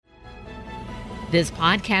This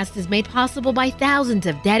podcast is made possible by thousands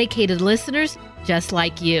of dedicated listeners just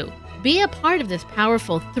like you. Be a part of this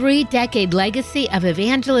powerful 3-decade legacy of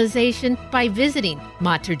evangelization by visiting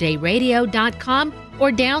materdeiradio.com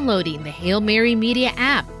or downloading the Hail Mary Media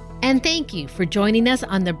app. And thank you for joining us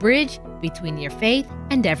on the bridge between your faith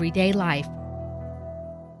and everyday life.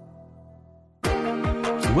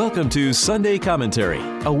 Welcome to Sunday Commentary,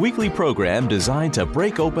 a weekly program designed to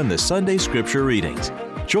break open the Sunday Scripture readings.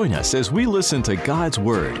 Join us as we listen to God's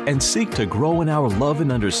Word and seek to grow in our love and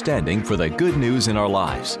understanding for the good news in our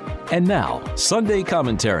lives. And now, Sunday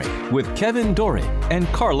Commentary with Kevin Doran and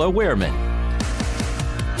Carla Wehrman.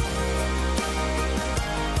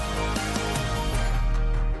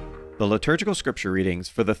 The liturgical scripture readings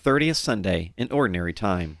for the 30th Sunday in Ordinary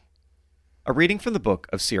Time. A reading from the book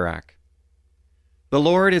of Sirach. The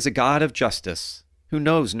Lord is a God of justice, who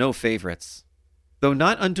knows no favorites. Though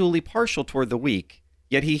not unduly partial toward the weak,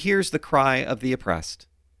 yet he hears the cry of the oppressed.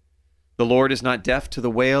 The Lord is not deaf to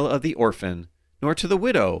the wail of the orphan, nor to the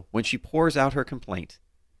widow when she pours out her complaint.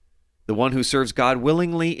 The one who serves God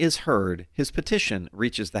willingly is heard, his petition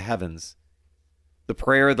reaches the heavens. The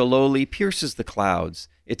prayer of the lowly pierces the clouds,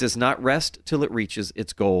 it does not rest till it reaches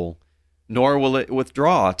its goal, nor will it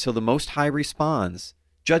withdraw till the Most High responds,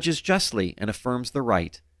 judges justly and affirms the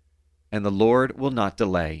right, and the Lord will not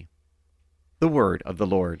delay. The word of the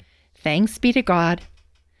Lord. Thanks be to God.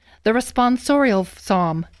 The responsorial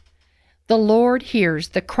psalm. The Lord hears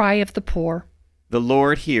the cry of the poor. The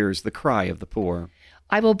Lord hears the cry of the poor.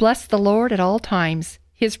 I will bless the Lord at all times.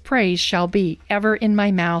 His praise shall be ever in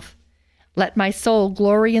my mouth. Let my soul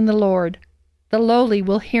glory in the Lord. The lowly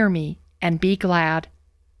will hear me and be glad.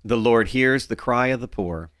 The Lord hears the cry of the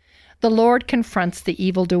poor. The Lord confronts the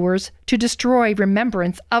evildoers to destroy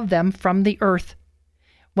remembrance of them from the earth.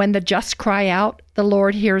 When the just cry out, the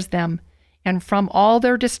Lord hears them, and from all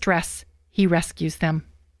their distress he rescues them.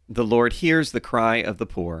 The Lord hears the cry of the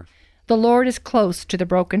poor. The Lord is close to the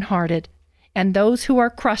brokenhearted, and those who are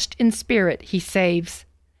crushed in spirit he saves.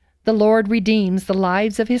 The Lord redeems the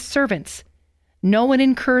lives of his servants. No one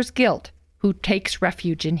incurs guilt who takes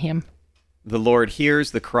refuge in him. The Lord hears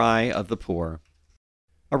the cry of the poor.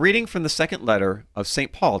 A reading from the second letter of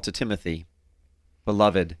St. Paul to Timothy.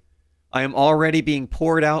 Beloved, I am already being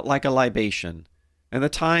poured out like a libation, and the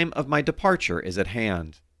time of my departure is at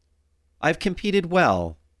hand. I have competed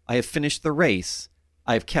well, I have finished the race,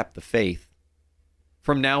 I have kept the faith.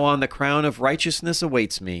 From now on the crown of righteousness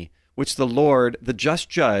awaits me, which the Lord, the just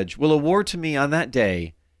judge, will award to me on that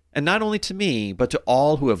day, and not only to me, but to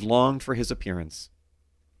all who have longed for his appearance.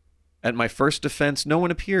 At my first defense no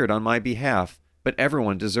one appeared on my behalf, but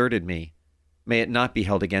everyone deserted me. May it not be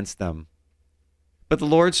held against them. But the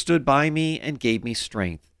Lord stood by me and gave me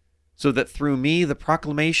strength, so that through me the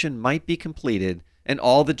proclamation might be completed, and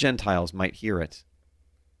all the Gentiles might hear it.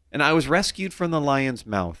 And I was rescued from the lion's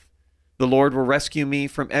mouth. The Lord will rescue me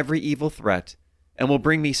from every evil threat, and will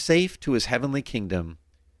bring me safe to his heavenly kingdom.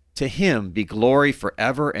 To him be glory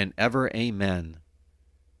forever and ever. Amen.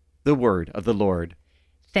 The word of the Lord.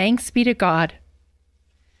 Thanks be to God.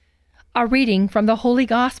 A reading from the Holy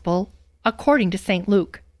Gospel according to St.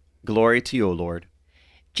 Luke. Glory to you, O Lord.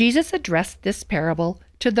 Jesus addressed this parable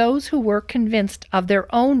to those who were convinced of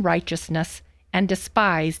their own righteousness and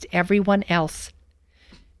despised everyone else.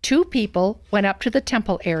 2 people went up to the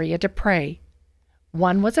temple area to pray.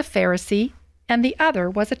 One was a Pharisee, and the other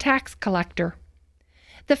was a tax collector.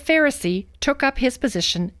 The Pharisee took up his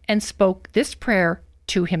position and spoke this prayer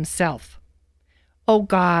to himself. O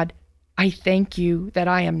God, I thank you that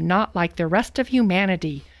I am not like the rest of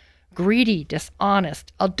humanity, greedy,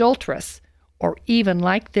 dishonest, adulterous, or even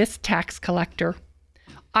like this tax collector.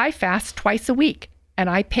 I fast twice a week, and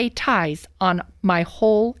I pay tithes on my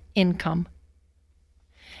whole income.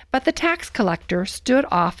 But the tax collector stood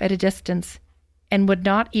off at a distance, and would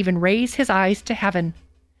not even raise his eyes to heaven,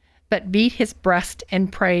 but beat his breast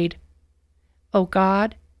and prayed, O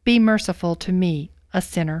God, be merciful to me, a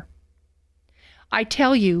sinner. I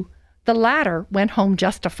tell you, the latter went home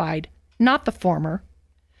justified, not the former.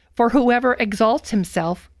 For whoever exalts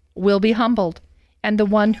himself will be humbled, and the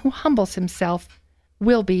one who humbles himself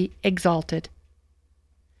will be exalted.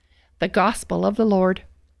 The Gospel of the Lord.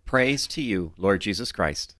 Praise to you, Lord Jesus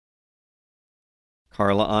Christ.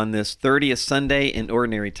 Carla, on this 30th Sunday in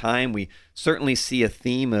Ordinary Time, we certainly see a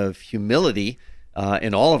theme of humility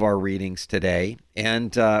in all of our readings today.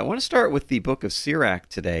 And I want to start with the book of Sirach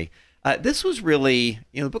today. This was really,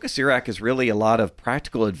 the book of Sirach is really a lot of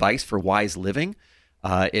practical advice for wise living.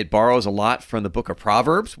 It borrows a lot from the book of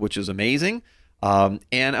Proverbs, which is amazing.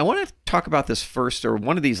 And I want to talk about this first, or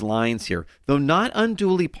one of these lines here. Though not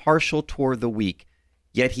unduly partial toward the weak,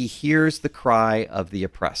 yet he hears the cry of the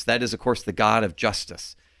oppressed. That is, of course, the God of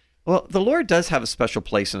justice. Well, the Lord does have a special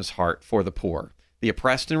place in his heart for the poor, the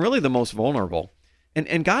oppressed, and really the most vulnerable.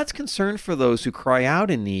 And God's concern for those who cry out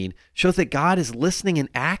in need shows that God is listening and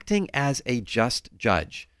acting as a just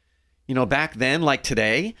judge. You know, back then, like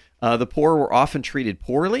today, the poor were often treated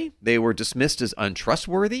poorly. They were dismissed as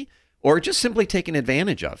untrustworthy or just simply taken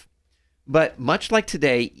advantage of. But much like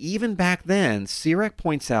today, even back then, Sirach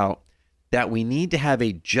points out that we need to have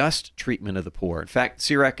a just treatment of the poor. In fact,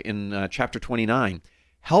 Sirach in chapter 29,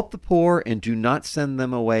 help the poor and do not send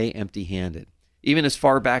them away empty-handed. Even as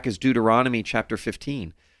far back as Deuteronomy chapter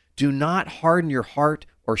 15, do not harden your heart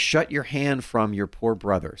or shut your hand from your poor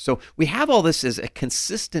brother. So we have all this as a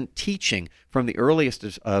consistent teaching from the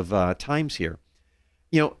earliest of times here.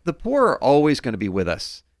 You know, the poor are always going to be with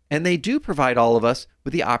us, and they do provide all of us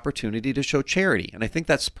with the opportunity to show charity. And I think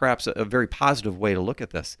that's perhaps a very positive way to look at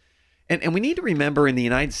this. And we need to remember in the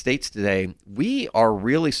United States today, we are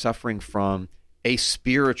really suffering from a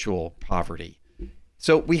spiritual poverty.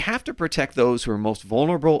 So we have to protect those who are most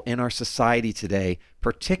vulnerable in our society today,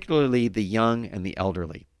 particularly the young and the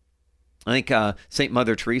elderly. I think St.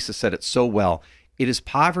 Mother Teresa said it so well. It is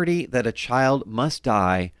poverty that a child must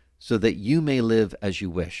die so that you may live as you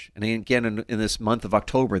wish. And again, in this month of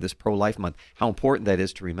October, this pro-life month, how important that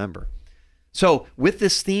is to remember. So with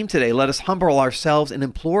this theme today, let us humble ourselves and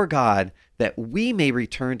implore God that we may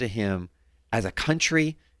return to him as a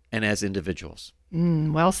country and as individuals.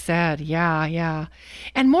 Well said. Yeah.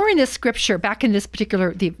 And more in this scripture, back in this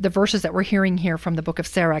particular, the verses that we're hearing here from the book of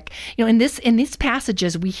Sirach, you know, in these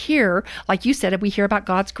passages, we hear, like you said, we hear about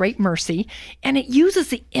God's great mercy, and it uses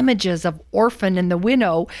the images of orphan and the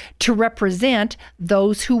widow to represent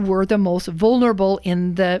those who were the most vulnerable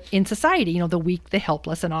in society, you know, the weak, the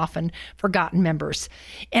helpless, and often forgotten members.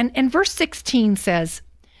 And verse 16 says,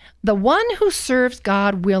 the one who serves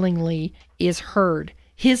God willingly is heard.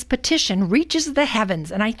 His petition reaches the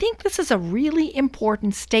heavens. And I think this is a really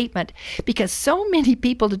important statement because so many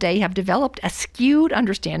people today have developed a skewed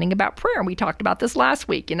understanding about prayer. And we talked about this last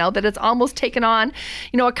week, you know, that it's almost taken on,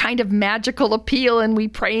 you know, a kind of magical appeal, and we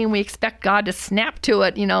pray and we expect God to snap to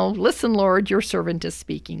it, you know, listen, Lord, your servant is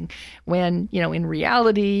speaking. When, you know, in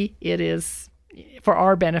reality, it is for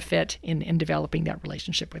our benefit in developing that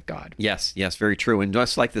relationship with God. Yes, very true. And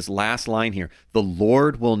just like this last line here, the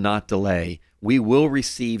Lord will not delay. We will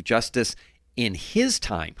receive justice in his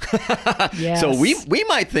time. Yes. So we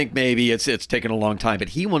might think maybe it's taken a long time, but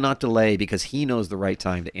he will not delay because he knows the right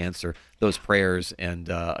time to answer those prayers and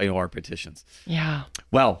our petitions. Yeah.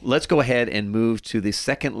 Well, let's go ahead and move to the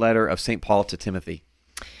second letter of St. Paul to Timothy.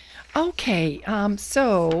 Okay.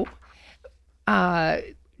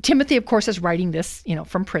 Timothy, of course, is writing this, you know,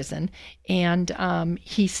 from prison, and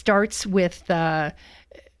he starts with the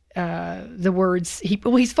words.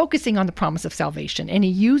 He's focusing on the promise of salvation, and he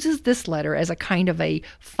uses this letter as a kind of a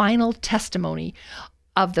final testimony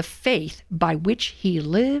of the faith by which he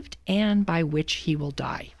lived and by which he will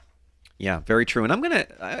die. Yeah, very true. And I'm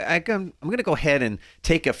gonna go ahead and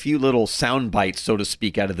take a few little sound bites, so to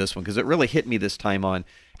speak, out of this one because it really hit me this time on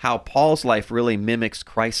how Paul's life really mimics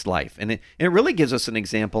Christ's life, and it really gives us an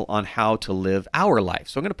example on how to live our life.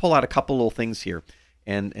 So I'm going to pull out a couple little things here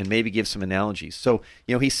and maybe give some analogies. So,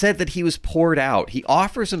 you know, he said that he was poured out. He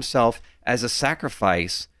offers himself as a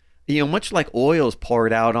sacrifice, you know, much like oil is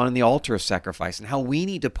poured out on the altar of sacrifice, and how we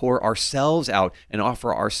need to pour ourselves out and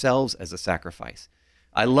offer ourselves as a sacrifice.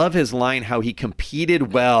 I love his line, how he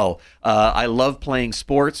competed well. I love playing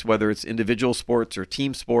sports, whether it's individual sports or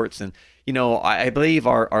team sports. And, you know, I believe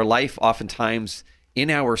our life oftentimes in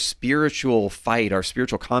our spiritual fight, our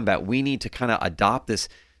spiritual combat, we need to kind of adopt this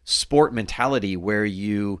sport mentality where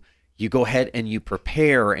you go ahead and you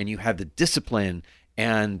prepare and you have the discipline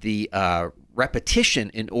and the repetition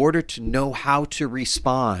in order to know how to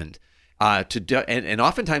respond. And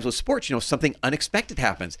oftentimes with sports, you know, something unexpected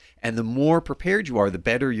happens, and the more prepared you are, the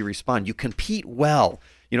better you respond. You compete well.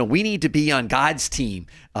 You know, we need to be on God's team,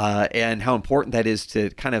 and how important that is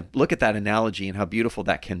to kind of look at that analogy and how beautiful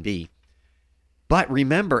that can be. But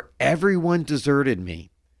remember, everyone deserted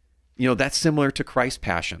me. You know, that's similar to Christ's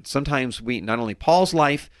passion. Sometimes we, not only Paul's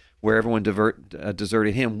life, where everyone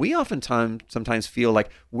deserted him, we sometimes feel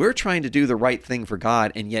like we're trying to do the right thing for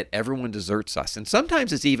God, and yet everyone deserts us. And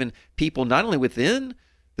sometimes it's even people not only within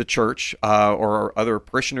the church or other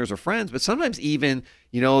parishioners or friends, but sometimes even,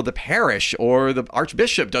 you know, the parish or the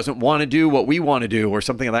archbishop doesn't want to do what we want to do or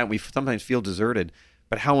something like that. We sometimes feel deserted.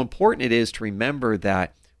 But how important it is to remember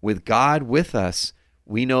that with God with us,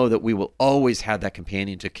 we know that we will always have that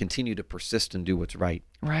companion to continue to persist and do what's right.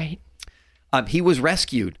 Right. He was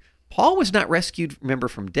rescued. Paul was not rescued, remember,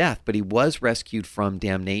 from death, but he was rescued from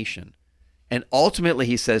damnation. And ultimately,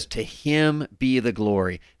 he says, to him be the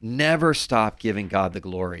glory. Never stop giving God the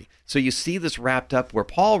glory. So you see this wrapped up where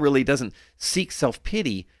Paul really doesn't seek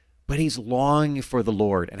self-pity, but he's longing for the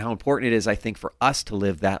Lord, and how important it is, I think, for us to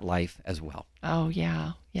live that life as well. Oh,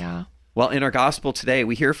 yeah. Well, in our gospel today,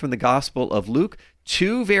 we hear from the Gospel of Luke,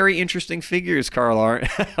 two very interesting figures, Carl,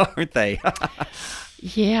 aren't they?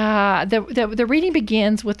 Yeah, the reading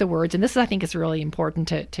begins with the words, and this I think is really important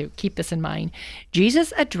to keep this in mind.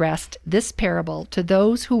 Jesus addressed this parable to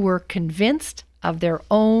those who were convinced of their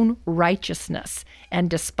own righteousness and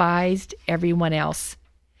despised everyone else.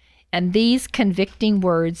 And these convicting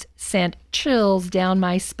words sent chills down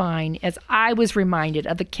my spine as I was reminded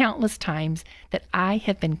of the countless times that I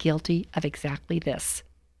have been guilty of exactly this.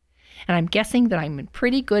 And I'm guessing that I'm in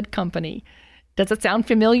pretty good company. Does it sound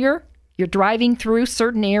familiar? You're driving through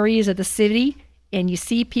certain areas of the city and you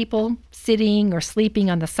see people sitting or sleeping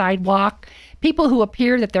on the sidewalk, people who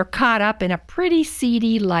appear that they're caught up in a pretty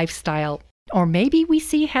seedy lifestyle. Or maybe we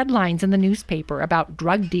see headlines in the newspaper about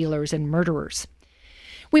drug dealers and murderers.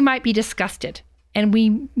 We might be disgusted, and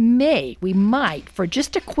we might, for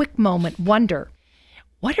just a quick moment, wonder,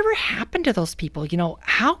 whatever happened to those people?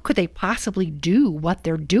 How could they possibly do what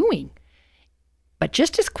they're doing? But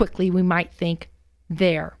just as quickly, we might think,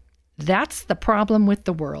 that's the problem with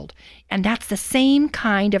the world. And that's the same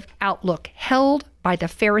kind of outlook held by the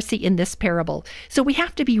Pharisee in this parable. So we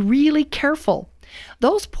have to be really careful.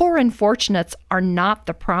 Those poor unfortunates are not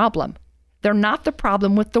the problem. They're not the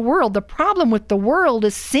problem with the world. The problem with the world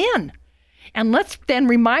is sin. And let's then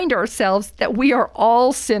remind ourselves that we are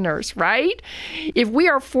all sinners, right? If we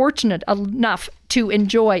are fortunate enough to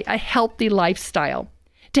enjoy a healthy lifestyle,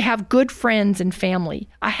 to have good friends and family,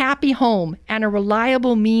 a happy home, and a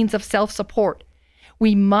reliable means of self-support,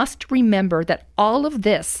 we must remember that all of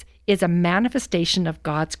this is a manifestation of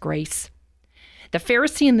God's grace. The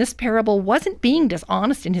Pharisee in this parable wasn't being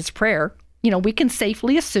dishonest in his prayer. We can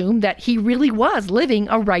safely assume that he really was living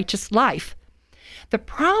a righteous life. The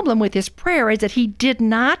problem with his prayer is that he did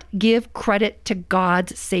not give credit to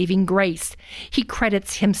God's saving grace. He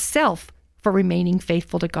credits himself for remaining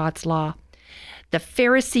faithful to God's law. The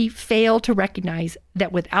Pharisee failed to recognize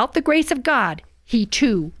that without the grace of God, he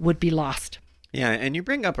too would be lost. Yeah, and you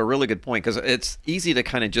bring up a really good point, because it's easy to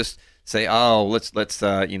kind of just say, oh, let's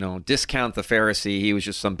discount the Pharisee. He was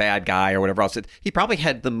just some bad guy or whatever else. He probably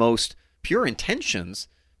had the most pure intentions,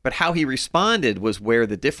 but how he responded was where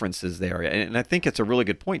the difference is there. And I think it's a really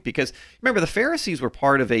good point, because remember, the Pharisees were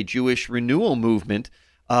part of a Jewish renewal movement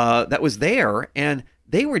that was there, and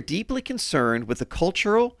they were deeply concerned with the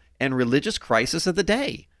cultural and religious crisis of the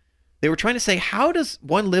day. They were trying to say, how does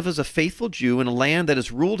one live as a faithful Jew in a land that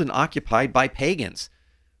is ruled and occupied by pagans?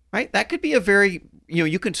 Right? That could be a very,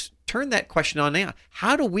 you can turn that question on now.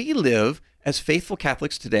 How do we live as faithful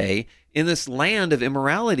Catholics today in this land of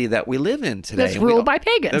immorality that we live in today? That's ruled by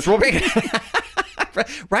pagans. That's ruled by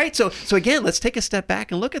pagans. Right? So again, let's take a step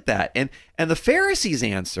back and look at that. And the Pharisees'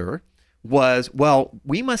 answer was, well,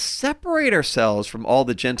 we must separate ourselves from all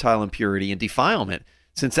the Gentile impurity and defilement,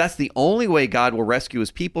 since that's the only way God will rescue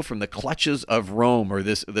his people from the clutches of Rome or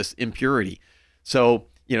this impurity. So,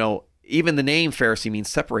 even the name Pharisee means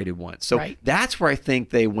separated one. So right. That's where I think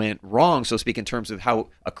they went wrong, so to speak, in terms of how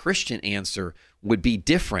a Christian answer would be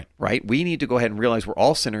different, right? We need to go ahead and realize we're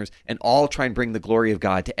all sinners and all try and bring the glory of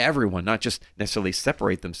God to everyone, not just necessarily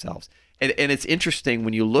separate themselves. And it's interesting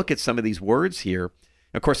when you look at some of these words here.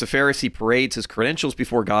 Of course, the Pharisee parades his credentials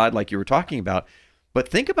before God, like you were talking about. But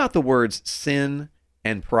think about the words sin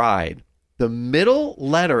and pride. The middle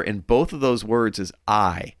letter in both of those words is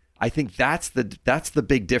I. I think that's the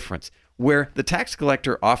big difference, where the tax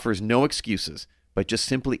collector offers no excuses, but just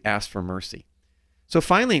simply asks for mercy. So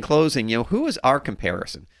finally, in closing, who is our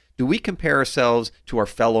comparison? Do we compare ourselves to our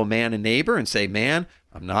fellow man and neighbor and say, man,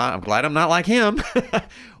 I'm glad I'm not like him?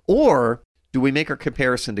 Or do we make our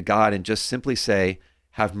comparison to God and just simply say,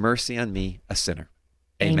 have mercy on me, a sinner?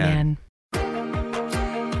 Amen.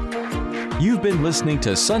 You've been listening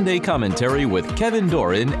to Sunday Commentary with Kevin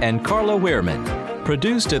Doran and Carla Wehrman,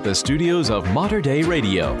 produced at the studios of Mater Dei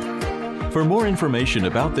Radio. For more information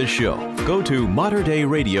about this show, go to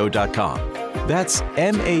materdeiradio.com. That's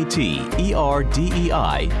MATERDEI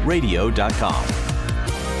radio.com.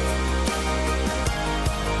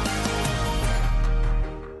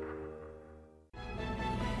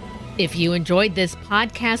 If you enjoyed this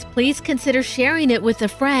podcast, please consider sharing it with a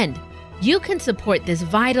friend. You can support this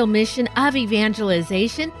vital mission of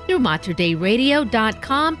evangelization through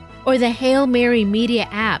materdeiradio.com or the Hail Mary Media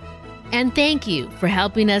app. And thank you for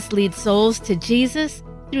helping us lead souls to Jesus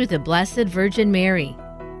through the Blessed Virgin Mary.